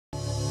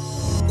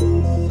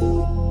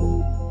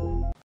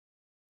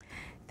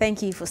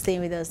Thank you for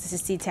staying with us. This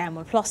is Tea Time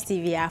on Plus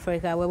TV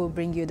Africa, where we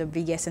bring you the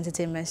biggest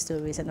entertainment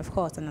stories and, of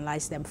course,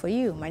 analyze them for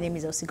you. My name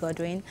is Elsie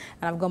Godwin,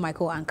 and I've got my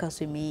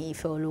co-anchors with me,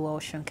 Ifeoluwa,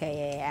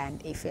 Osunkeye,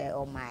 and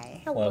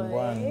Omai.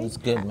 Hello. It's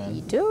good, man. How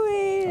you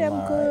doing?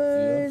 I'm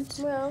good.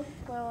 Well.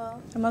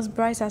 I'm as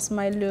bright as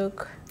my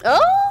look.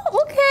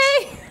 Oh,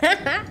 okay.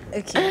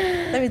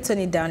 Okay, let me turn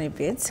it down a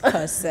bit,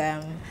 because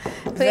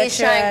please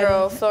shine,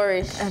 girl,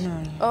 flourish.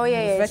 Oh,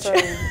 yeah,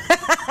 sorry.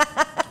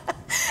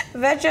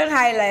 Veteran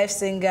high life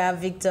singer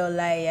Victor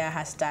Olaiya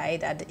has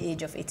died at the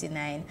age of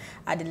 89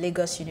 at the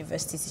Lagos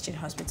University Teaching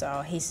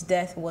Hospital. His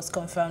death was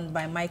confirmed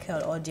by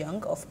Michael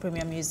Odiong of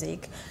Premier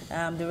Music,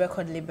 the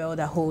record label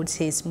that holds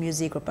his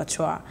music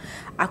repertoire.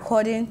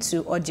 According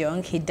to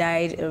Odiong, he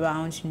died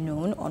around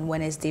noon on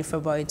Wednesday,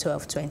 February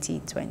 12,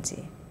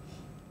 2020.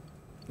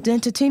 The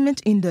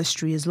entertainment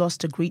industry has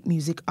lost a great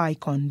music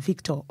icon,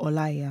 Victor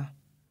Olaiya.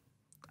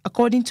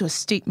 According to a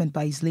statement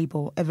by his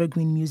label,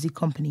 Evergreen Music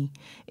Company,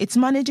 its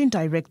managing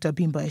director,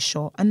 Bimba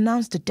Esho,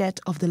 announced the death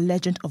of the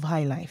legend of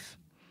high life.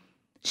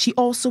 She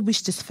also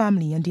wished his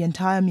family and the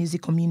entire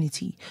music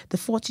community the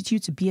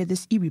fortitude to bear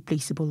this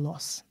irreplaceable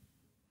loss.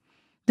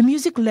 The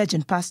music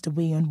legend passed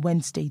away on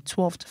Wednesday,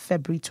 12th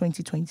February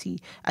 2020,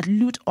 at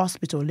Lute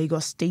Hospital,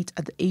 Lagos State,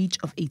 at the age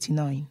of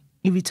 89.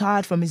 He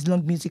retired from his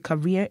long music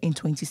career in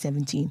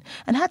 2017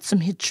 and had some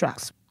hit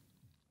tracks.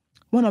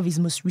 One of his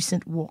most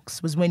recent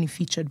works was when he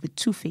featured with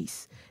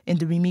Two-Face in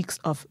the remix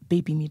of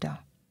Baby Mida.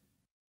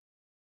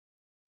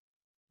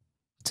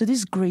 To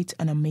this great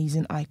and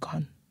amazing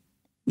icon,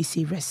 we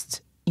say rest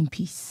in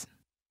peace.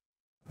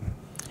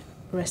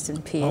 Rest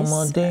in peace.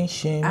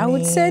 I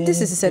would say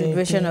this is a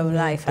celebration of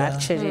life,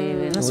 actually.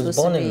 We're not he was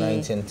born in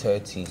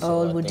 1930.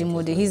 So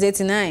he's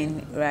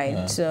 89, right?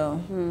 Yeah.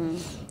 So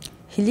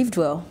he lived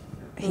well.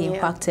 He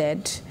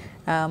impacted.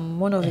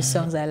 One of his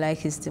songs I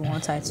like is the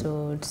one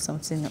titled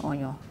something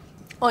Onyo.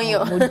 I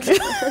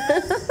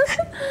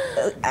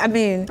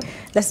mean,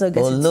 let's not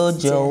get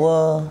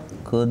Olojowo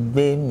could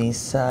be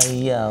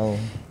Messiah.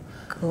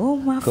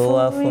 Go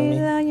out for me.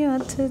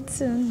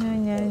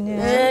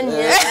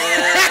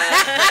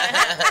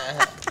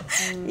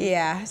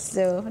 Yeah,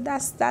 so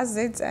that's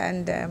it.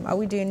 And are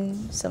we doing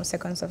some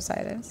seconds of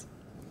silence?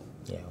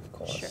 Yeah, of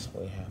course. Sure.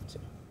 We have to.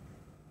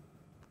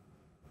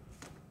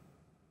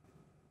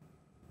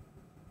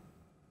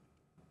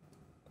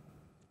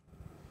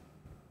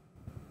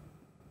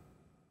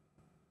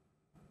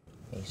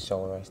 His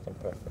soul rest in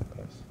perfect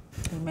peace.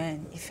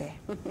 Amen. Ife.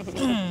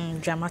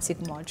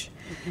 Dramatic much.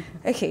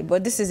 Okay,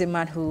 but this is a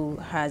man who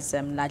has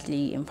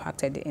largely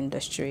impacted the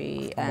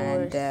industry,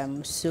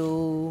 and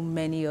so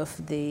many of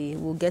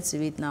we'll get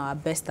to it now, our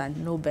best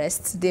and no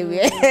best. They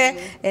were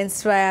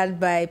inspired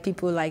by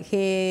people like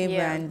him,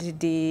 and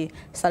they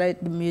started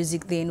the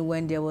music thing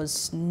when there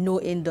was no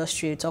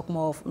industry.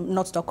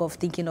 Not talk of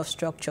thinking of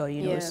structure,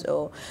 you know.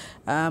 So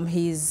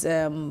his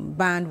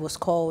band was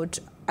called,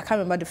 I can't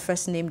remember the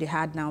first name they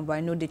had now, but I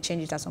know they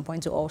changed it at some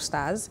point to All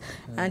Stars.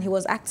 And he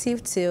was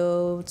active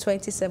till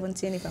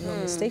 2017, if I'm not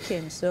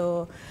mistaken.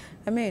 So,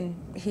 I mean,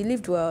 he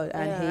lived well,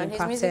 and he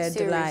impacted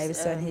the lives,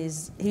 and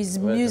his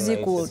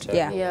music would,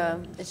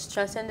 it's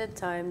transcended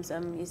times.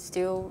 It's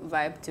still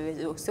vibe to it.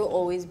 It will still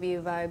always be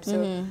a vibe.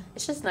 So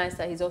it's just nice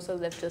that he's also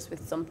left us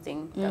with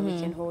something that we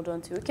can hold on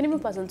to. We can even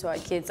pass on to our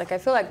kids. Like, I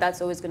feel like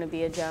that's always going to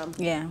be a jam.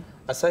 Yeah.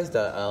 Aside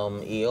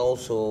that, he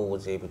also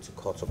was able to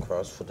cut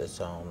across for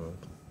this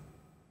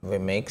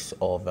remix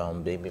of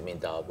Baby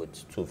Mida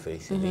with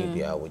Two-Face in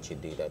Libya, which he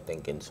did, I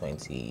think, in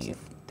 2013.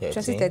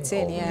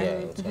 2013,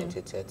 in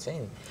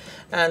 2013.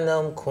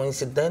 And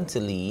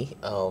coincidentally,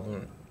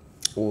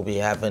 we'll be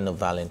having a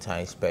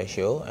Valentine's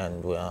special,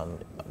 and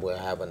we're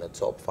having a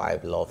top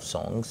 5 love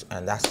songs,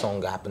 and that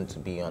song happened to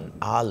be on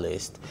our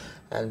list.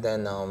 And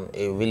then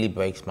it really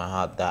breaks my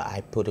heart that I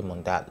put him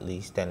on that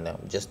list, and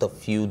just a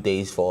few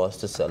days for us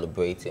to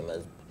celebrate him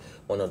as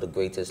one of the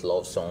greatest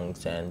love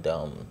songs, and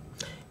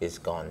is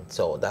gone.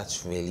 So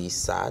that's really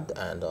sad,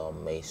 and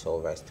may his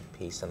soul rest in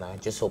peace. And I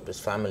just hope his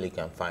family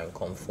can find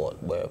comfort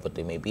wherever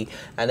they may be,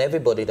 and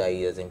everybody that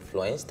he has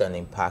influenced and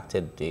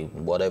impacted in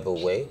whatever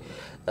way,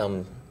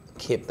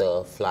 keep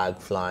the flag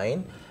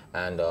flying,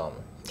 and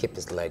keep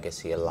his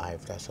legacy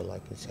alive. That's all I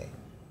can say.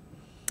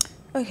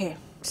 Okay,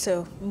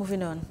 so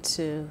moving on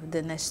to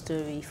the next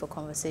story for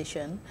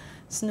conversation.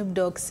 Snoop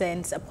Dogg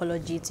sends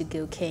apology to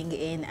Gayle King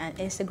in an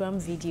Instagram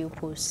video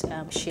post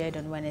shared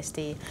on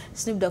Wednesday.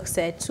 Snoop Dogg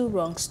said, 2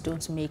 wrongs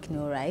don't make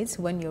no right.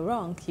 When you're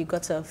wrong, you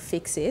gotta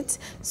fix it.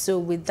 So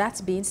with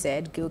that being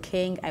said, Gayle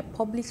King, I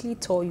publicly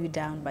tore you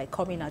down by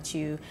coming at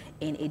you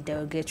in a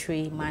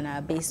derogatory manner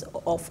based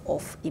off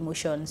of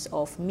emotions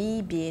of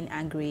me being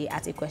angry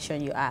at a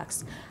question you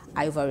asked.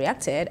 I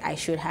overreacted. I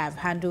should have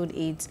handled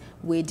it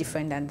way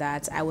different than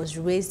that. I was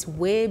raised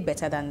way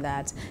better than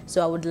that.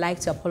 So I would like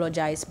to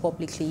apologize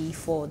publicly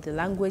for the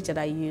language that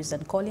I used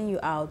and calling you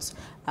out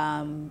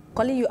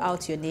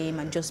your name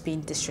and just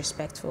being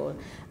disrespectful.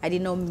 I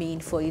did not mean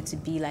for it to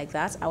be like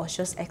that. I was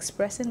just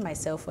expressing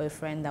myself for a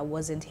friend that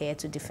wasn't here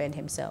to defend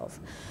himself.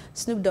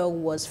 Snoop Dogg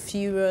was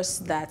furious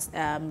that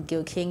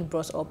Gayle King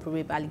brought up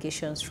rape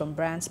allegations from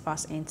Bryant's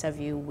past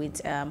interview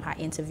with her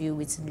interview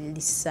with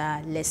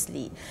Lisa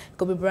Leslie.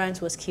 Kobe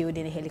Bryant was killed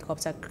in a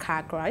helicopter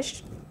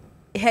crash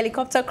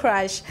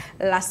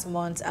last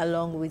month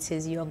along with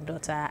his young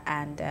daughter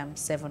and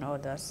 7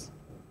 others.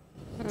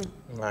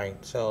 Right.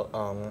 So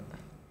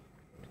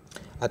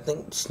I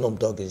think Snoop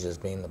Dogg is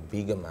just being a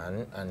bigger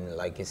man, and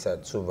like you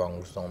said, 2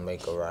 wrongs don't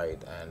make a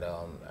right. And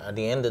at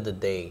the end of the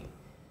day,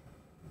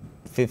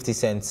 50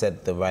 Cent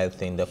said the right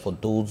thing, that for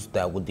those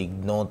that would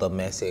ignore the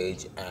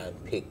message and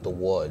pick the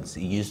words,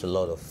 he used a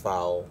lot of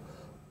foul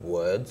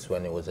words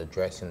when he was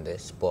addressing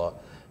this, but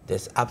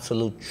there's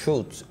absolute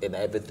truth in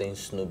everything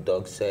Snoop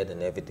Dogg said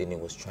and everything he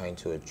was trying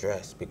to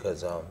address,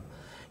 because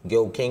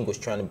Gayle King was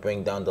trying to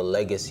bring down the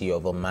legacy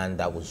of a man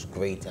that was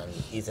great and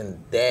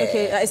isn't there.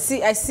 Okay, I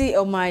see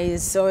Omai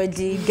is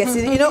already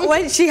getting, you know,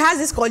 when she has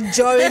this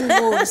conjuring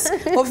moves,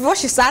 but before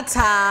she starts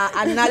her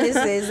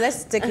analysis,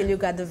 let's take a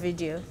look at the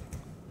video.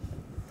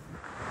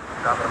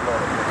 Top of the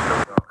morning,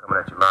 Snoop Dogg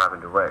coming at you live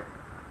and direct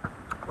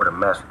with a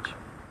message.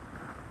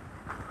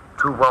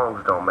 2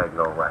 wrongs don't make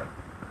no right.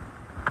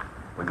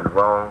 When you're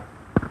wrong,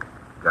 you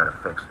gotta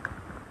fix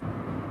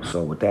it.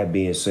 So with that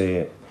being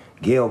said,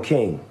 Gayle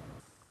King,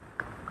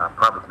 I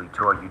publicly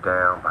tore you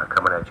down by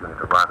coming at you in a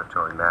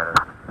derogatory manner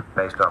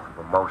based off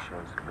of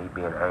emotions, me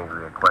being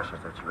angry at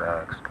questions that you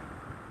asked.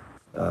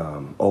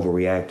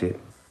 Overreacted.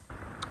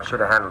 I should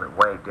have handled it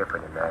way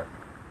different than that.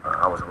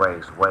 I was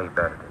raised way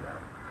better than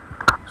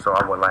that. So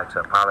I would like to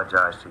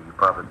apologize to you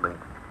publicly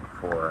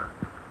for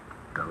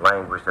the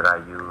language that I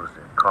used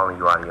and calling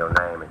you out of your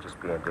name and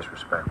just being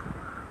disrespectful.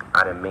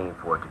 I didn't mean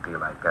for it to be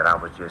like that. I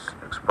was just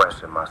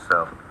expressing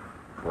myself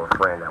for a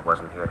friend that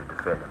wasn't here to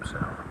defend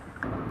himself.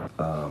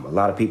 A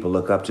lot of people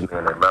look up to me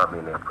and they love me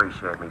and they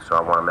appreciate me, so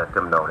I want to let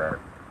them know that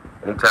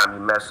anytime you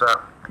mess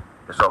up,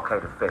 it's okay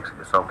to fix it.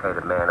 It's okay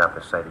to man up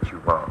and say that you're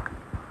wrong.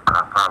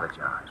 I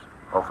apologize.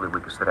 Hopefully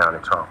we can sit down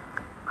and talk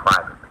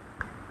privately.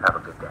 Have a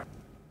good day.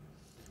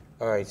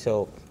 All right,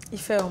 so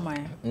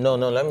Ifeoluwa. No,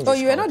 let me just. Oh,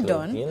 you were not conclude.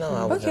 done? You know,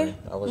 I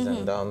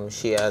wasn't.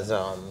 She has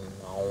her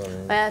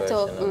own version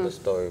of the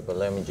story, but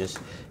let me just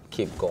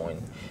keep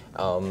going.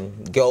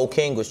 Gayle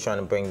King was trying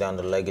to bring down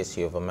the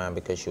legacy of a man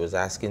because she was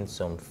asking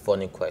some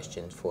funny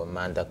questions for a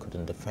man that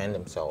couldn't defend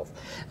himself.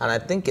 And I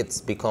think it's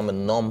become a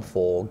norm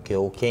for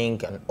Gayle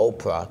King and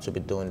Oprah to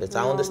be doing this.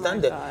 I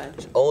understand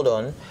that. Hold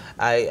on.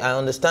 I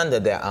understand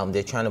that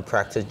they're trying to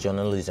practice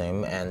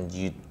journalism and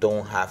you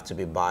don't have to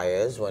be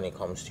biased when it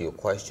comes to your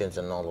questions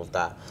and all of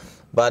that.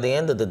 But at the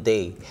end of the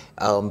day,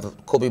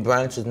 Kobe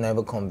Bryant was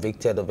never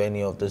convicted of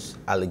any of those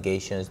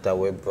allegations that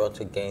were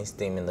brought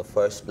against him in the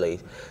first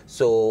place.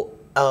 So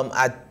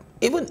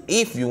even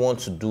if you want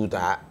to do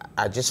that,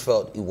 I just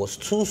felt it was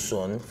too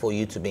soon for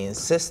you to be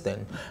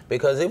insistent.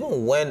 Because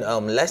even when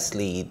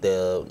Leslie,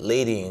 the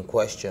lady in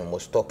question,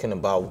 was talking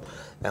about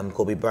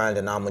Kobe Bryant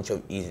and how much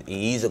of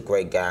he's a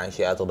great guy, and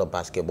she has other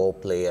basketball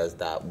players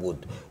that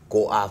would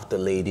go after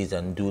ladies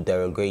and do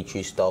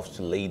derogatory stuff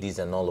to ladies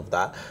and all of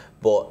that.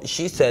 But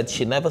she said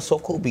she never saw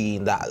Kobe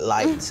in that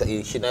light.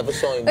 She never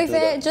saw him do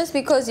that. Just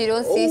because you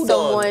don't see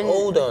someone...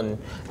 Hold on.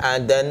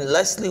 And then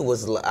Leslie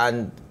was...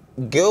 And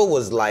Gayle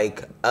was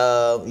like,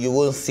 you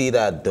won't see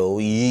that though.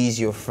 He's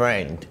your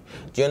friend.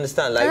 Do you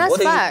understand? Like,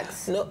 that's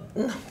facts. No.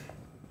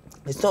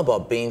 It's not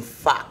about being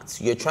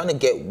facts. You're trying to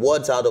get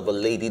words out of a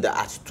lady that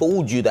has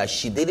told you that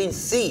she didn't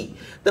see.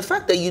 The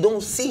fact that you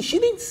don't see, she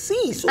didn't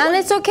see. So and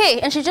it's okay.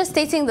 And she's just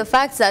stating the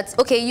facts that,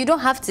 okay, you don't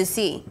have to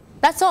see.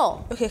 That's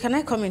all. Okay, can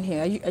I come in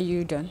here? Are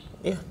you done?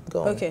 Yeah,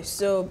 go on. Okay,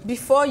 so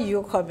before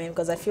you come in,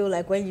 because I feel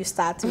like when you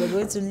start, we're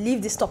going to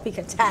leave this topic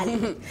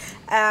entirely.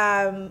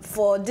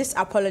 For this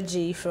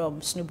apology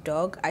from Snoop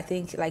Dogg, I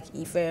think, like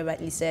Ife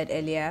rightly said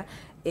earlier,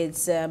 it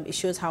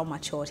shows how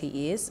mature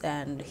he is,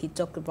 and he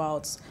talked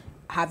about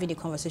having a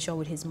conversation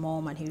with his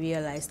mom, and he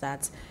realized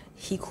that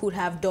he could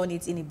have done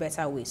it in a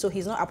better way. So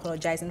he's not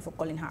apologizing for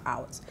calling her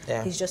out.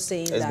 Yeah. He's just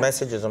saying his that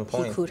message is on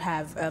point. He could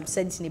have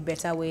said it in a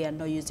better way and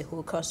not use the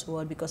whole curse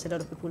word, because a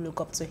lot of people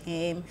look up to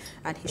him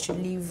and he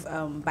should live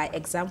by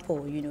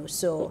example, you know.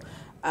 So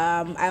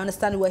I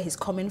understand where he's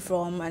coming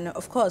from, and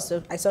of course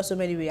I saw so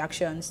many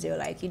reactions. They were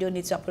like, you don't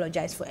need to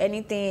apologize for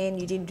anything,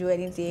 you didn't do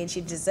anything,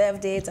 she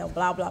deserved it, and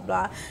blah blah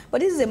blah.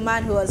 But this is a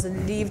man who has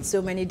lived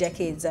so many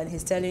decades, and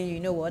he's telling you, you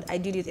know what, I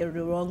did it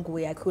the wrong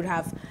way. I could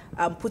have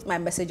put my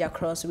message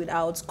across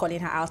without calling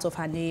her out of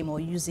her name or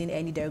using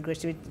any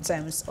derogatory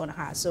terms on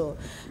her. So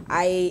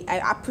I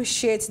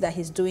appreciate that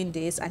he's doing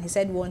this. And he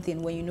said one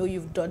thing: when you know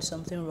you've done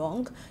something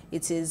wrong,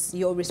 it is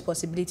your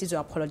responsibility to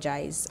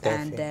apologize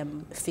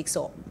and fix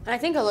up. I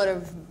think think a lot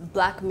of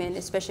black men,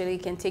 especially,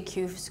 can take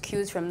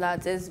cues from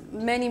that. There's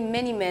many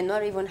men,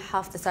 not even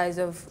half the size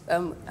of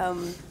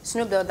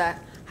Snoop Dogg,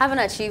 that haven't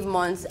achieved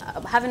much.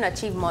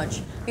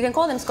 You can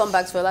call them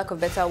scumbags for lack of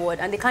a better word,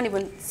 and they can't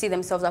even see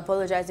themselves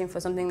apologizing for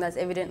something that's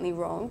evidently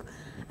wrong.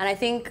 And I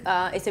think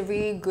it's a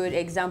really good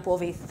example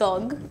of a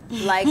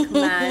thug-like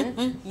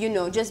man, you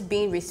know, just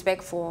being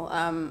respectful.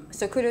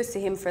 So kudos to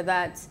him for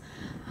that.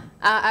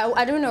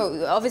 I don't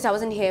know, obviously I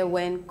wasn't here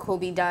when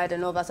Kobe died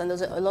and all that, and there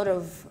was a lot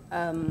of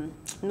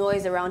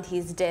noise around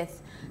his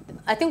death.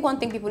 I think one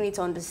thing people need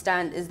to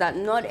understand is that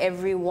not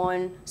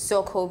everyone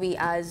saw Kobe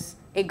as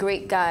a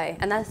great guy,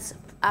 and that's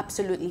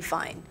absolutely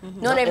fine.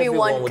 Not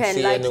everyone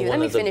can like you. Let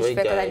me finish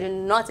because I did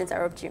not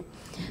interrupt you.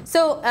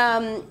 So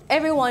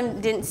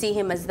everyone didn't see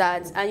him as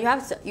that, and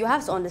you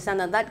have to understand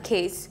that that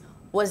case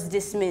was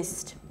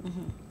dismissed.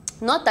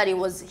 Not that he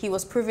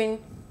was proven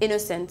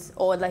innocent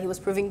or that he was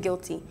proven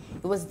guilty.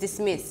 It was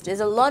dismissed. There's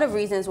a lot of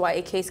reasons why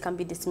a case can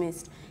be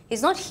dismissed.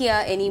 He's not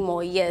here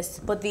anymore, yes,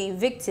 but the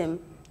victim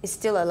is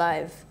still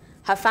alive.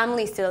 Her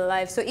family is still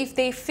alive. So if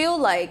they feel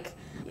like,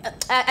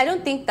 I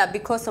don't think that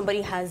because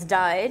somebody has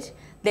died,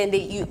 then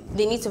they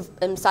need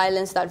to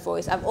silence that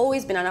voice. I've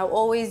always been, and I'll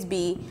always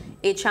be,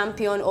 a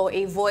champion or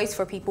a voice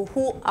for people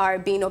who are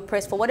being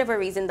oppressed for whatever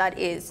reason that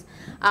is.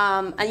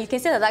 And you can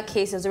say that that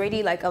case is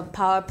already like a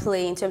power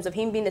play in terms of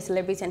him being a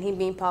celebrity and him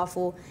being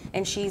powerful,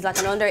 and she's like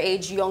an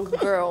underage young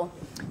girl.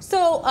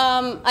 So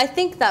I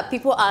think that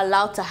people are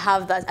allowed to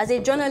have that. As a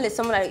journalist,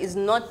 someone that is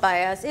not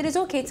biased, it is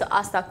okay to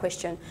ask that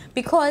question,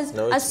 because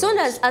as soon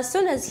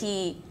as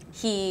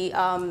he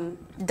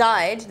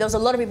died, there was a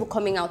lot of people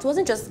coming out. It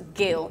wasn't just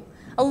Gail.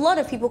 A lot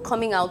of people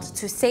coming out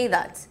to say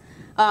that.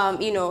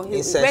 You know,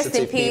 rest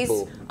in peace.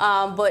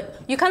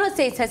 But you cannot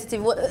say it's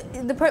sensitive.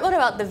 What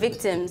about the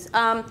victims?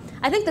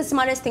 I think the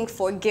smartest thing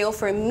for Gail,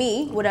 for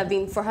me, would have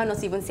been for her not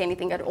to even say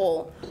anything at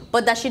all.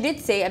 But that she did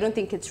say, I don't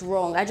think it's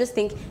wrong. I just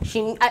think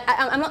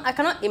I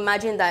cannot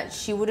imagine that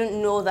she wouldn't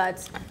know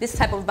that this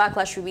type of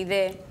backlash would be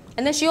there.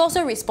 And then she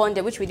also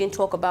responded, which we didn't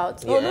talk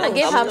about, and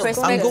gave her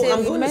perspective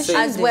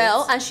as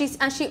well. And she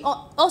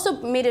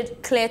also made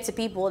it clear to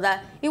people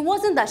that it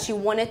wasn't that she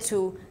wanted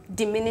to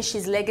diminish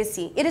his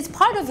legacy. It is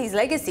part of his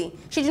legacy.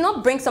 She did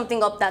not bring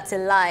something up that's a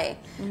lie.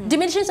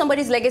 Diminishing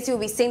somebody's legacy will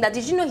be saying that,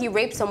 did you know he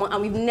raped someone,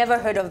 and we've never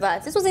heard of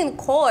that? This was in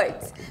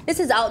court. This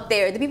is out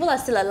there. The people are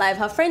still alive,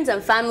 her friends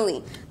and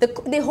family.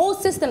 The whole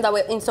system that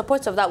were in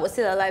support of that was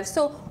still alive.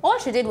 So all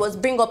she did was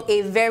bring up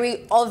a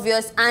very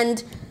obvious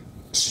and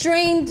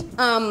strained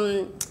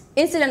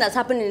incident that's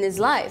happened in his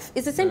life.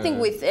 It's the same thing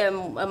with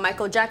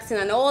Michael Jackson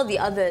and all the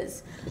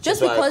others. Just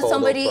because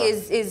somebody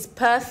is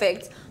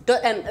perfect,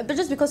 but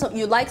just because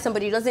you like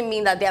somebody doesn't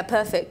mean that they are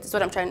perfect. That's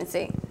what I'm trying to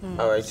say.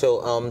 All right,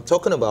 so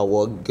talking about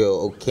what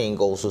Gail King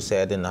also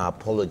said in her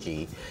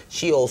apology,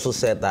 she also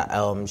said that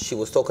she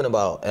was talking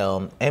about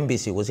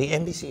NBC. Was it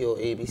NBC or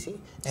ABC?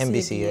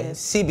 NBC, yeah?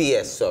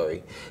 CBS,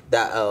 sorry.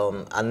 That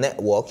a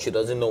network, she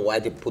doesn't know why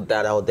they put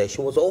that out there. She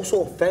was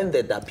also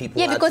offended that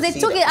people because they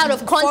took it out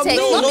of context,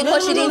 not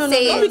because she didn't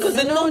say it.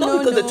 Not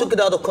because they took it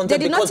out of context,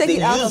 they did not take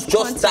it out of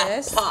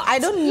context. I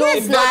don't know.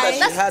 Yes,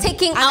 that's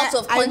taking out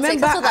of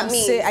context. That's what that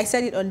means. I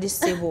said it on this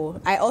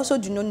table. I also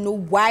do not know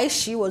why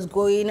she was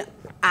going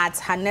at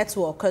her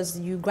network, because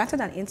you granted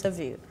an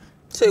interview.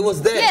 So it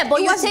was there. Yeah,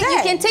 but you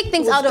can take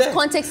things out of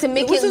context to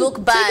make it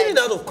look bad. Taking it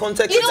out of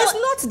context. It is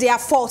not their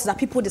fault that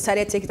people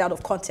decided to take it out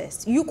of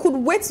context. You could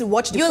wait to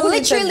watch the full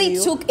interview. You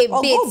literally took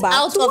a bit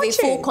out of a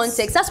full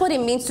context. That's what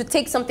it means to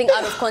take something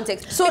out of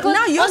context. So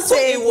now you're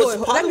saying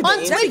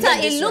on Twitter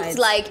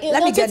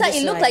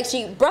it looked like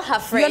she brought her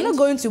friend. You're not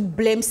going to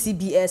blame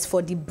CBS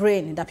for the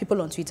brain that people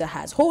on Twitter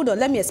has. Hold on,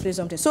 let me explain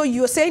something. So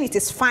you're saying it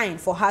is fine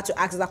for her to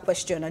ask that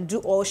question and do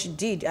all she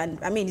did, and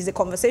I mean it's a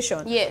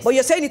conversation. Yes. But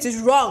you're saying it is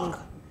wrong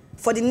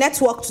for the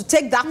network to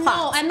take that part.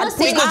 No, I'm not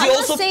saying because you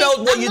also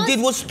felt what you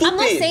did was stupid.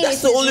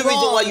 That's the only reason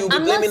why you'll be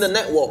blaming the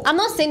network. I'm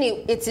not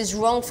saying it is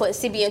wrong for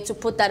CBN to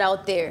put that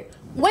out there.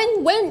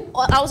 When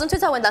I was on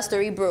Twitter when that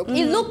story broke,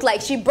 it looked like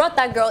she brought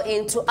that girl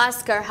in to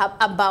ask her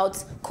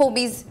about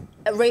Kobe's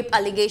rape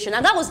allegation,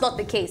 and that was not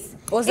the case.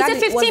 It's a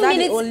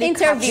 15-minute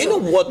interview. You know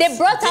what? They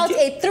brought out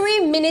a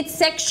 3-minute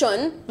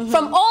section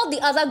from all the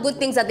other good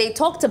things that they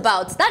talked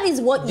about. That is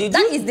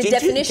the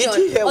definition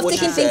of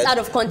taking things out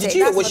of context. Did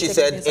you hear what she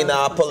said in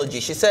her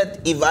apology? She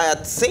said, if I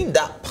had seen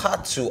that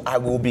part too, I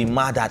will be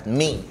mad at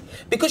me.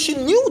 Because she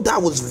knew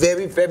that was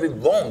very, very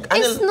wrong.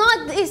 And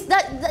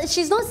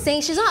she's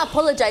not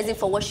apologizing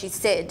for what she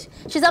said.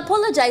 She's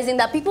apologizing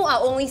that people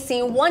are only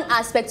seeing one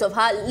aspect of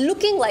her,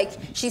 looking like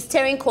she's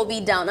tearing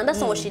Kobe down, and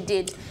that's not what she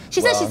did. She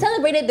said she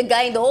celebrated the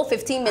guy in the whole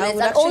 15 minutes,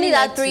 and only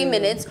that 3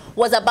 minutes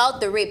was about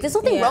the rape. There's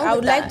nothing wrong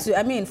with that.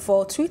 I mean,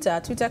 for Twitter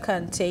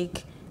can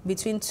take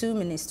between 2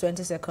 minutes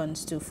 20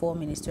 seconds to 4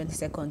 minutes 20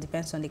 seconds,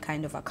 depends on the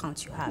kind of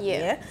account you have.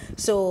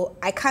 So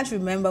I can't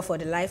remember for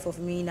the life of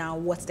me now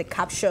what's the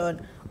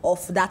caption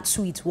of that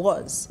tweet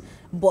was.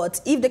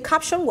 But if the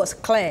caption was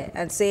clear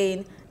and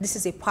saying this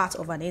is a part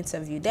of an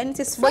interview, then it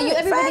is fine. But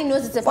everybody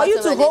knows it's a part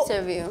of an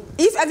interview.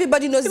 If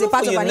everybody knows it's a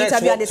part of an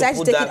interview and decide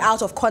to take it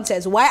out of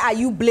context, why are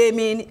you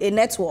blaming a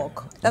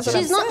network? That's what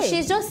I'm saying.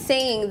 She's just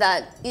saying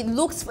that it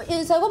looks.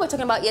 It's like what we were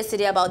talking about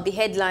yesterday about the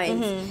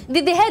headlines.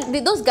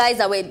 Those guys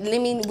that were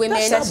blaming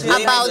women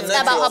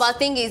about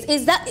things.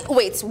 Is that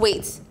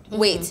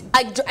wait?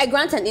 I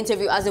grant an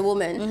interview as a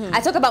woman.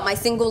 I talk about my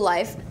single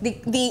life.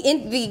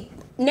 The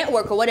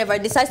network or whatever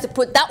decides to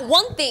put that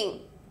one thing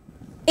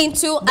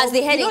into as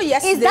the heading.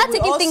 Is that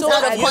taking things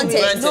out of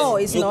context? No,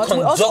 it's not.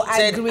 We also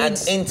agreed an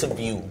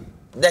interview.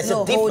 There's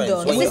a difference.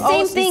 Hold on. It's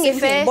the same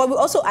thing, but we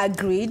also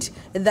agreed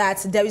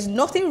that there is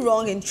nothing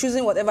wrong in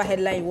choosing whatever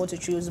headline you want to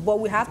choose, but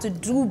we have to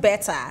do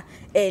better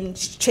in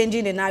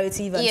changing the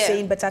narrative and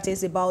saying better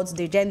things about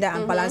the gender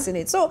and balancing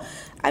it. So,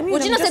 I mean,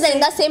 would you not say that in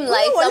that same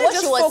light? That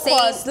what she was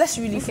saying? Let's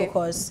really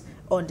focus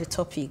on the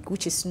topic,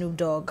 which is Snoop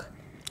Dogg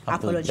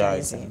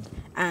apologizing.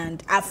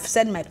 And I've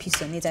said my piece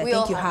on it. I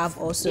think you have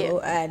also,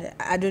 and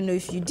I don't know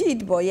if you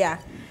did, but yeah.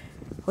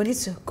 We need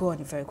to go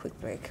on a very quick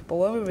break. But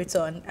when we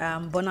return,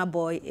 Burna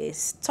Boy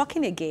is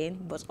talking again,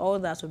 but all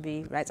that will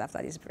be right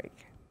after this break.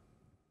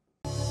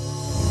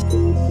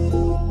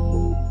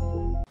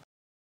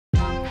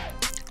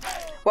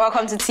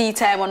 Welcome to Tea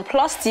Time on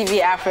Plus TV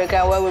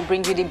Africa, where we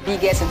bring you the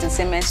biggest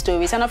entertainment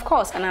stories and, of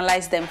course,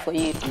 analyze them for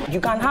you.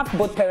 You can have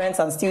both parents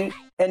and still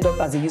end up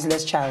as a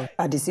useless child.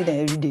 I see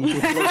them every day.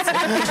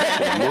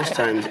 Most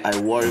times I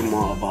worry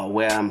more about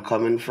where I'm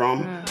coming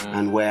from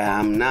and where I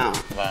am now.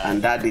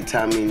 And that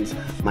determines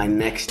my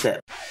next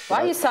step.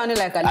 Why are you sounding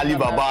like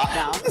Alibaba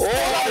now?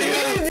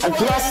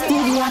 Plus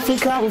TV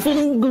Africa, we're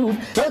feeling good.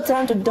 No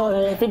time to dull,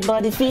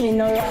 everybody feeling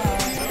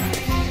alright.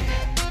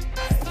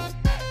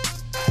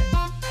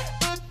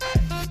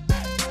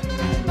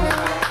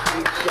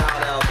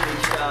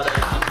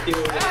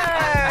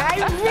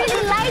 I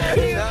really like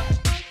you.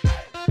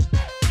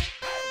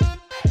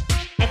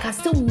 I can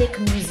still make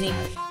music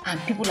and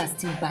people are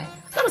still buying.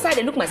 Sometimes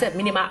I look myself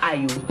minimal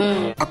IU.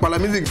 Akpala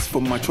music is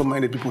for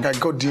mature-minded people. I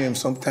got DMs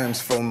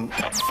sometimes from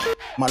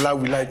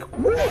Malawi like,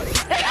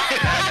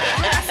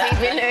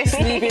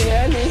 Sleeping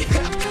early.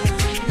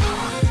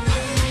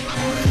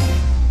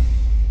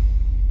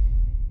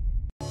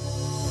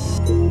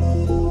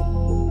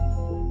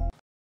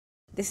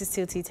 This is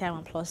still Tea Time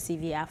on Plus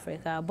TV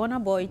Africa.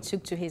 Burna Boy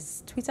took to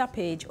his Twitter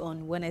page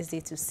on Wednesday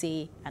to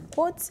say, and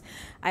quote,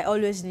 "I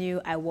always knew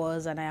I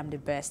was and I am the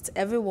best.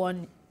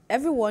 Everyone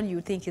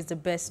you think is the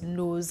best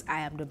knows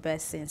I am the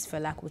best since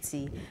Fela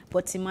Kuti.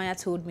 But Timaya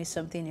told me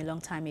something a long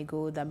time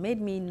ago that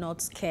made me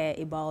not care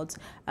about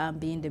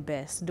being the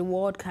best. The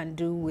world can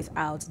do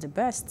without the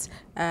best.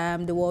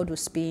 The world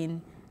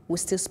will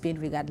still spin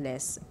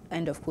regardless."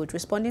 End of quote.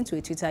 Responding to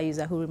a Twitter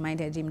user who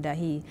reminded him that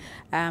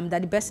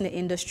that the best in the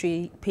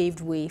industry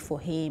paved way for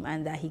him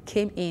and that he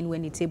came in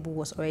when the table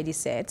was already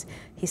set,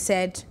 he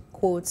said,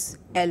 quote,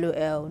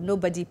 "LOL,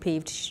 nobody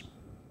paved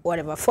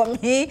whatever for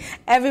me.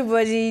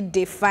 Everybody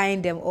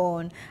defined them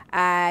on.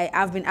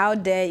 I've been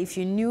out there. If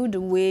you knew the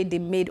way they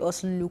made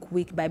us look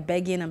weak by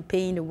begging and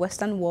paying the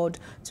Western world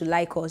to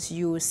like us,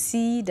 you will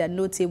see that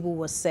no table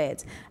was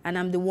set. And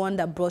I'm the one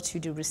that brought you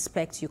the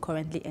respect you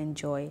currently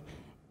enjoy."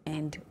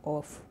 End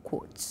of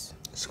quotes.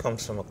 This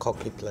comes from a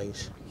cocky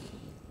place.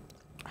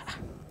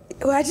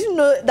 Well, I didn't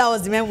know that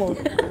was the memo.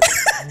 wait,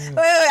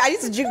 I need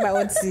to drink my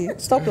own tea.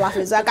 Stop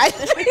laughing so I can.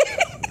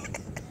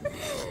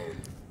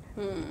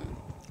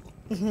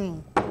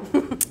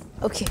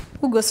 Okay,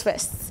 who goes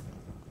first?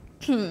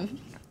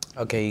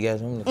 Okay, you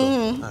guys want me to go?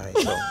 All right,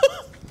 so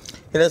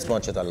in as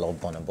much as I love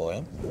Burna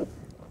Boy,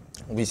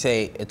 we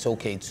say it's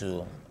okay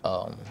to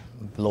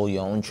blow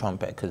your own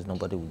trumpet because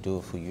nobody will do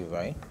it for you,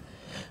 right?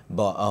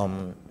 But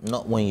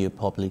not when you're a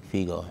public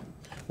figure.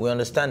 We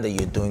understand that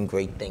you're doing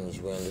great things.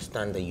 We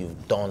understand that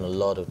you've done a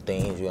lot of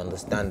things. We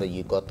understand that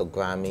you got the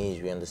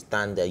Grammys. We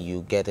understand that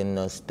you're getting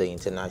us the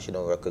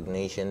international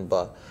recognition.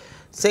 But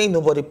saying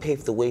nobody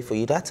paved the way for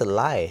you, that's a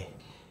lie.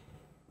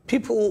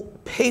 People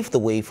pave the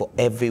way for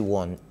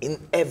everyone in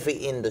every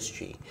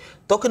industry.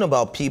 Talking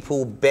about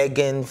people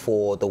begging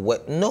for the way,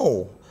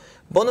 no.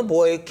 Burna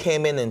Boy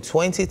came in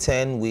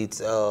 2010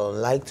 with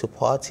Like to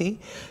Party.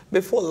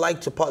 Before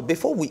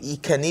he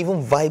can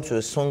even vibe to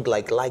a song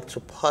like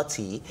to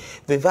Party,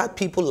 we've had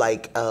people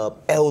like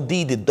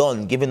LD The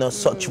Don giving us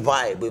such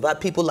vibe. We've had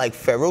people like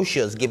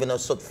Ferocious giving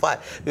us such vibe.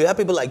 We've had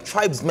people like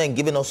Tribesmen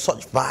giving us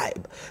such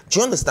vibe. Do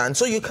you understand?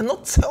 So you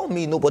cannot tell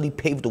me nobody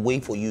paved the way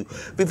for you.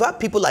 We've had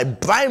people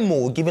like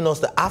Brimo giving us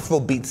the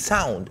Afrobeat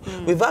sound.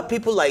 We've had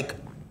people like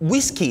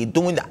Whiskey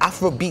doing the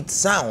Afrobeat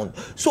sound.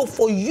 So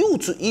for you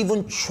to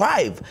even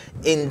thrive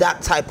in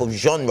that type of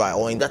genre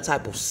or in that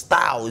type of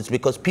style is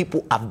because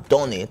people have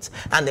done it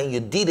and then you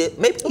did it.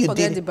 Maybe you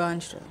did the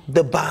Banj.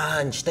 The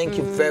Banj, thank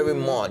you very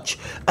much.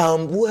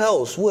 Who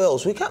else?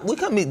 We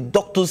can meet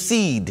Dr.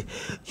 Seed.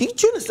 Do you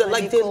understand?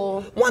 Like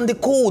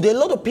Wande Cole. There are a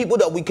lot of people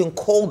that we can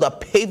call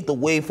that paved the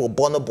way for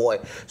Burna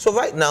Boy. So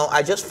right now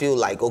I just feel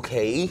like,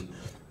 okay,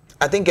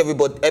 I think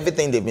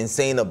everything they've been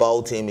saying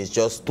about him is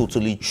just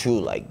totally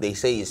true. Like, they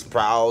say he's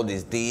proud,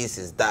 is this,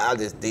 is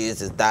that, is this,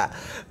 is that.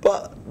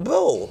 But,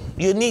 bro,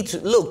 you need to,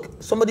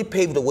 look, somebody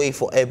paved the way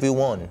for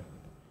everyone.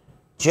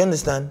 Do you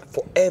understand?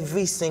 For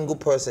every single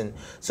person.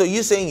 So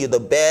you're saying you're the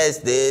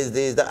best,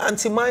 this, that.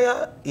 Auntie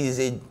Maya is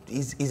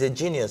a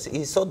genius.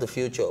 He saw the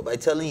future by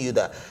telling you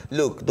that,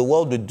 look, the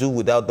world would do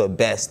without the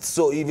best.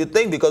 So if you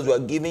think because we're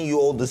giving you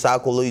all these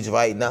accolades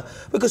right now,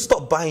 we could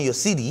stop buying your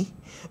CD.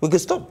 We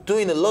could stop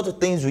doing a lot of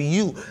things with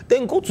you.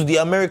 Then go to the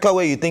America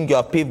where you think you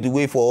have paved the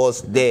way for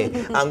us there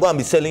and go and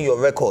be selling your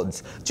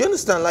records. Do you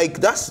understand? Like,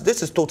 this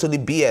is totally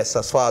BS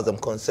as far as I'm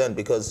concerned,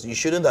 because you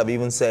shouldn't have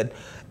even said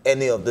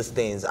any of these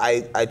things.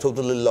 I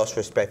totally lost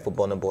respect for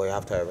Burna Boy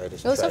after I read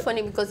his track. It was so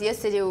funny because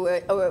yesterday we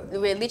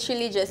were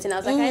literally just, and I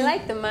was like, I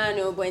like the man,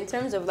 but in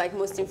terms of like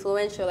most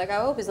influential, like I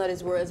hope it's not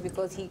his words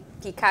because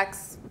he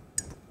cacks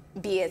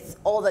BS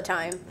all the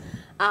time.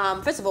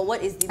 First of all,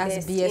 what is the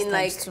best in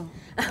like?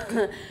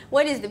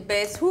 What is the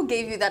best? Who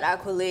gave you that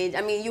accolade?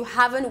 I mean, you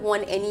haven't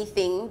won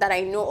anything that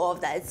I know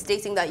of that is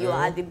stating that you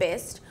are the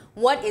best.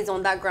 What is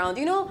on that ground?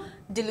 You know,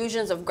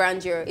 delusions of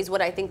grandeur is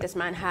what I think this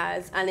man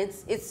has, and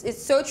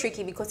it's so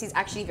tricky because he's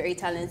actually very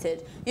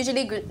talented.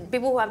 Usually,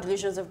 people who have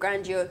delusions of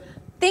grandeur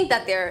think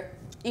that they're,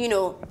 you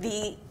know,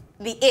 the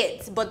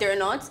it, but they're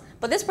not.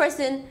 But this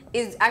person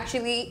is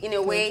actually, in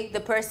a way, the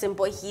person,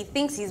 but he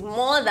thinks he's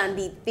more than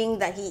the thing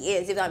that he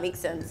is, if that makes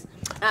sense.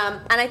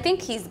 And I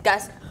think he's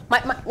gas.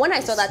 When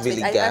I saw that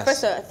tweet, I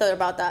first thought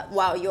about that.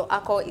 Wow, your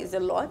alcohol is a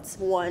lot.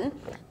 1,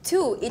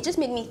 2. It just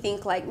made me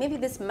think like maybe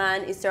this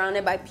man is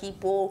surrounded by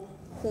people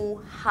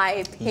who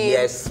hype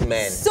him.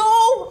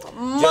 So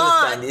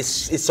much.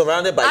 It's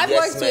surrounded by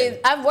men.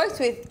 I've worked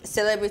with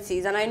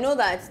celebrities, and I know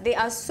that they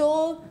are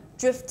so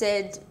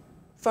drifted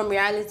from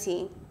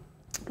reality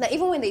that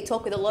even when they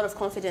talk with a lot of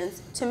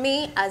confidence, to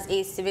me as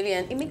a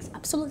civilian, it makes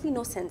absolutely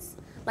no sense.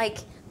 Like,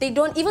 they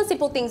don't, even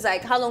simple things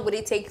like how long would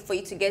it take for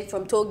you to get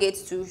from toll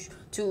gates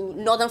to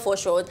Northern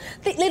Foreshore,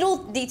 little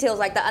details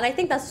like that. And I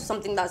think that's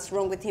something that's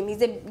wrong with him. His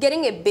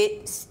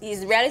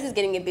reality is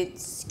getting a bit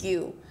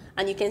skew.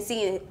 And you can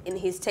see in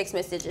his text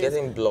messages.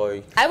 Getting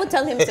blurry. I would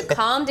tell him to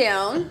calm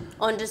down,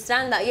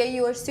 understand that, yeah,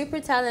 you are super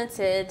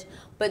talented,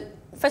 but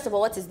first of all,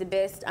 what is the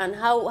best? And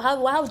how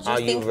do you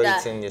think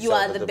that you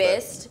are the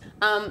best?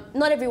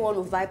 Not everyone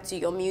will vibe to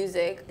your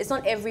music. It's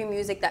not every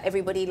music that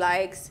everybody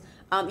likes.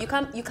 You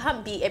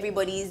can't be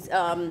everybody's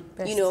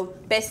you know,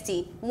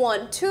 bestie.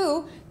 1,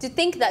 2,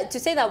 to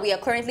say that we are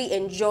currently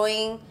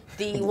enjoying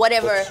the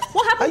whatever.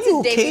 What happened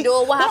to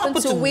Davido? What happened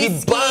to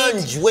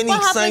Wizkid? When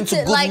he signed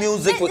to good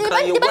music with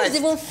Kanye West? Is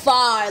even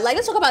far. Like,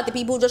 let's talk about the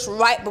people just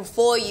right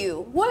before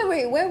you. Where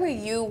were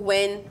you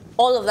when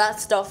all of that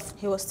stuff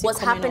was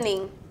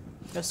happening?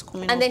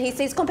 And then he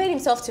says, compared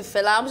himself to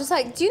Fela. I'm just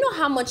like, do you know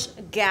how much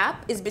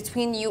gap is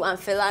between you and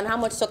Fela and how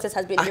much success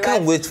has been derived from that period? I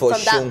can't wait for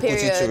Sean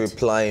Kuti to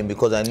reply him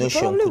because I know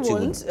Sean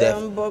Kuti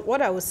would but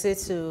what I would say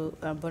to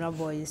Burna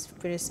Boy is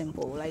pretty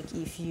simple. Like,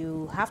 if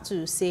you have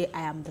to say,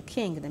 I am the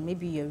king, then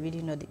maybe you're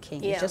really not the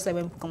king. Yeah. It's just like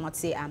when people come out and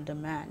say, I'm the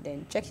man.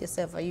 Then check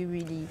yourself. Are you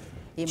really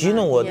a man? Do you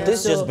know what? Yeah.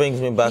 This just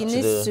brings me back to He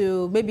needs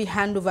to maybe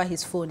hand over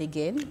his phone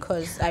again,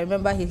 because I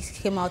remember he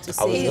came out to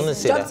say, he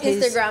dropped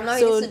Instagram, now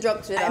he needs to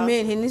drop Twitter. I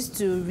mean, he needs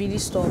to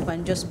really stop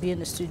and just be in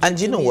the studio. And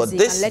you know what? And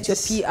let your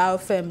PR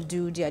firm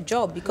do their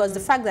job, because the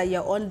fact that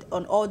you're on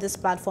all these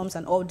platforms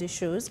and all these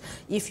shows,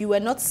 if you were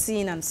not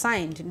seen and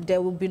signed,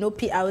 there will be no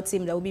PR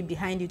team that will be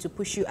behind you to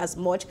push you as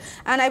much.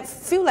 And I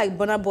feel like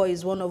Burna Boy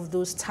is one of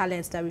those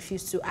talents that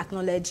refuse to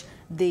acknowledge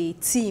the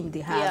team they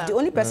have. Yeah. The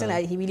only person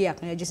that he really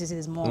acknowledges is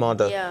his mom.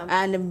 Yeah.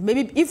 And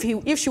maybe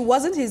if she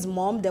wasn't his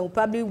mom, then we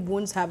probably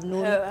wouldn't have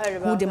known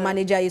who the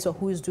manager is or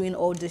who is doing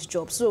all this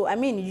job. So I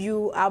mean,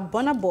 you are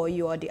Burna Boy,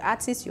 you are the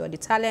artist, you are the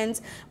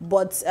talent,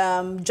 but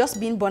just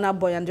being Burna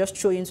Boy and just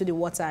throw you into the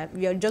water,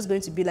 you're just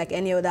going to be like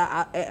any other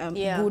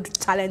good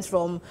talent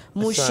from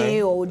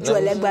Mushi or Joe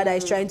Elegba that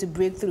is trying to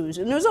break through.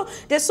 So, so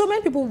there's so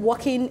many people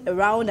walking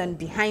around and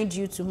behind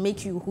you to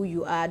make you who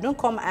you are. Don't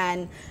come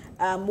and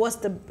what's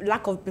the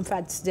lack of, in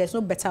fact, there's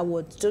no better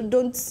word.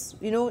 Don't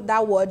you know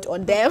that word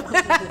on them?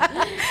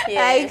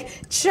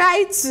 Like,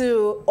 try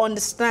to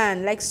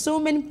understand. Like, so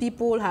many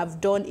people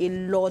have done a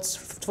lot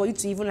for you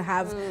to even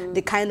have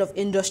the kind of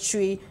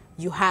industry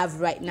you have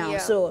right now.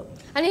 So,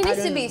 and it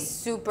needs to be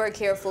super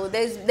careful.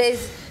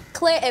 There's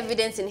clear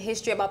evidence in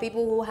history about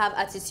people who have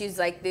attitudes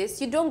like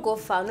this. You don't go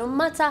far, no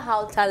matter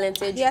how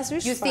talented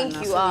you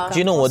think you are. Do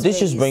you know what? This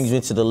just brings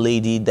me to the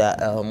lady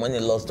that when he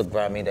lost the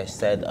Grammy, that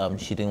said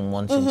she didn't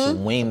want him to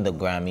win the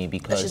Grammy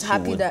because she's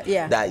happy that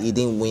he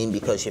didn't win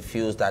because she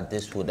feels that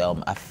this would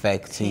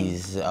affect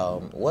his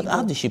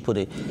how did she put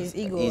it? His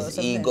ego. His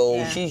ego.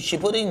 Yeah. She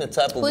put it in the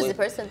type of way. Who's the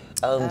person?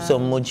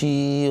 Some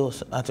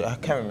Moji. I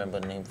can't remember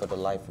the name for the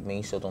life of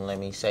me, so don't let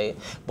me say it.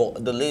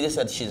 But the lady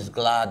said she's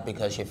glad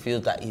because she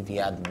feels that if he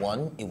had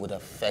won, it would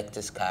affect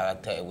his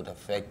character, it would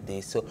affect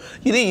this. So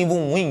you didn't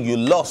even win, you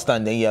lost,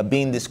 and then you're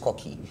being this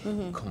cocky.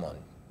 Come on.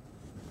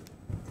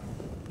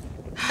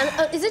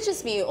 And is it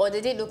just me, or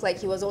did it look like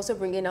he was also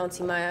bringing down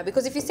Timaya?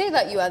 Because if you say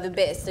that you are the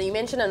best, and you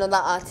mention another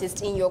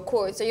artist in your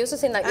chorus, so you're also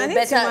saying that you're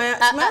better.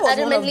 Timaya was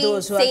one of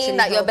those who saying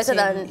that you're better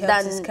than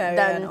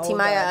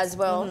Timaya as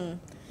well.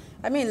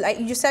 I mean, like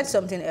you said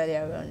something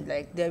earlier on,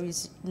 like there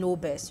is no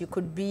best. You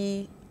could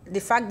be the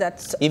fact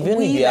that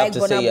even if you have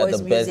to say you're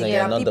the best and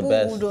you're not the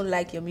best. People who don't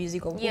like your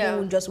music, or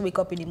people who just wake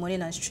up in the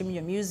morning and stream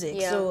your music.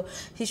 So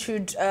he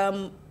should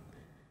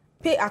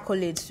pay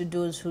accolades to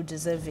those who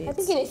deserve it. I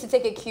think he needs to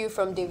take a cue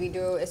from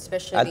Davido,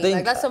 especially.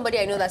 Like that's somebody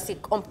I know that's the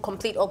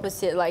complete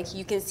opposite. Like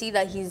you can see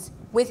that he's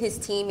with his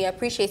team. He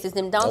appreciates his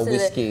team down to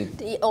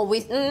the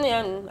always.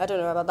 I don't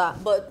know about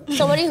that, but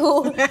somebody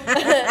who,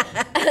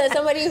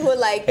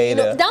 like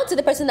down to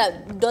the person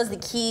that does the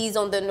keys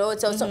on the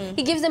notes. Or so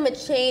he gives them a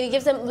chain. He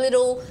gives them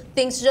little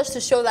things just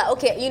to show that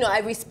okay, I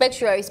respect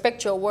you. I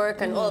respect your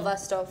work and all of that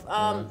stuff.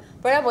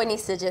 Brother Boy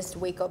needs to just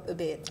wake up a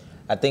bit.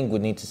 I think we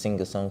need to sing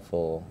a song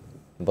for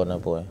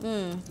Burna Boy.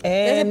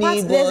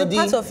 There's a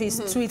part of his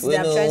tweets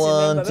that I'm trying to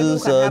remember. Maybe we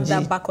can have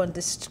that back on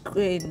the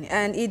screen.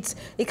 And it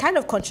kind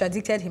of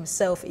contradicted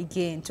himself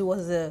again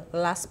towards the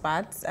last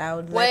part.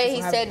 Where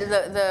he said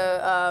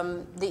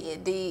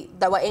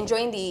that we're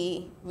enjoying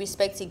the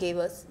respect he gave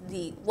us.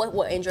 What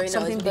we're enjoying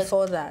something now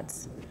before that.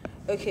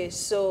 Okay,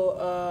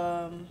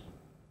 so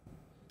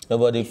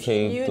nobody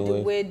paved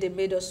the way they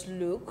made us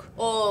look.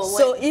 Oh,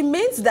 so it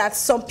means that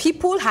some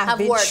people have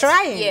been worked.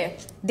 trying. Yeah.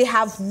 They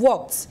have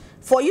worked.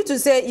 For you to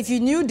say, if you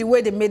knew the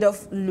way they made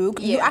us look,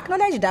 you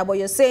acknowledge that, but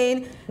you're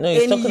saying... No,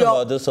 he's talking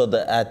about those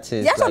other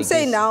artists. That's what I'm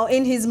saying now.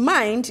 In his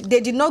mind, they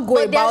did not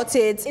go about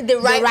it the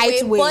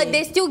right way. But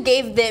they still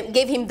gave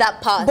him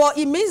that pass. But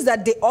it means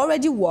that they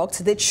already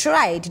worked, they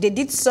tried, they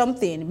did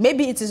something.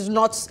 Maybe it is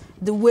not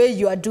the way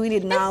you are doing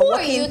it now.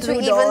 Before you to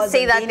even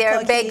say that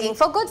they're begging,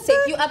 for God's sake,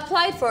 you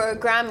applied for a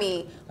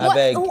Grammy. I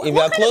beg, if you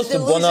are close to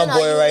Burna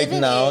Boy right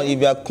now, if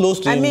you are close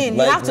to him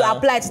you have to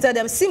apply to tell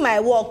them, see my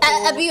work,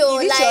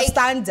 it's your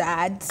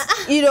standards,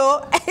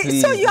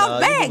 Please, so you are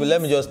begged.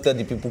 Let me just tell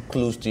the people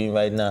close to him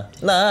right now.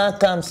 Nah,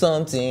 come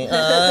something.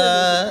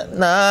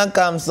 Nah,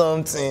 come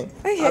something.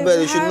 Okay, I bet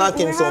you should knock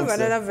him something. We have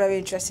another very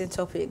interesting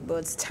topic,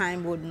 but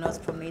time would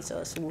not permit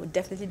us. We will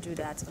definitely do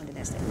that on the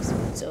next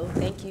episode. So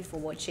thank you for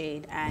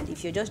watching. And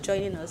if you're just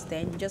joining us,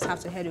 then you just have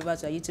to head over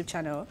to our YouTube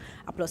channel,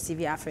 Applause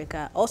TV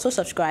Africa. Also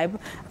subscribe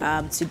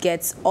to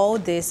get all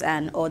this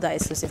and other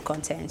exclusive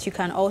content. You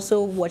can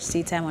also watch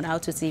Tea Time on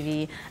Auto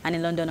TV and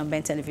in London on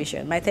Ben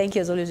Television. My thank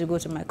you as always to go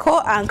to my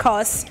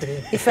co-anchors,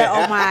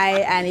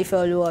 Omai and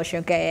Ifeoluwa,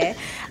 Osunkeye,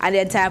 and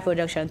the entire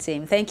production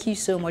team. Thank you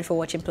so much for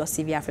watching Plus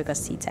TV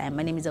Africa's Tea Time.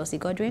 My name is Elsie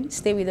Godwin.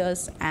 Stay with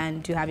us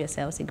and do have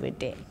yourselves a great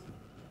day.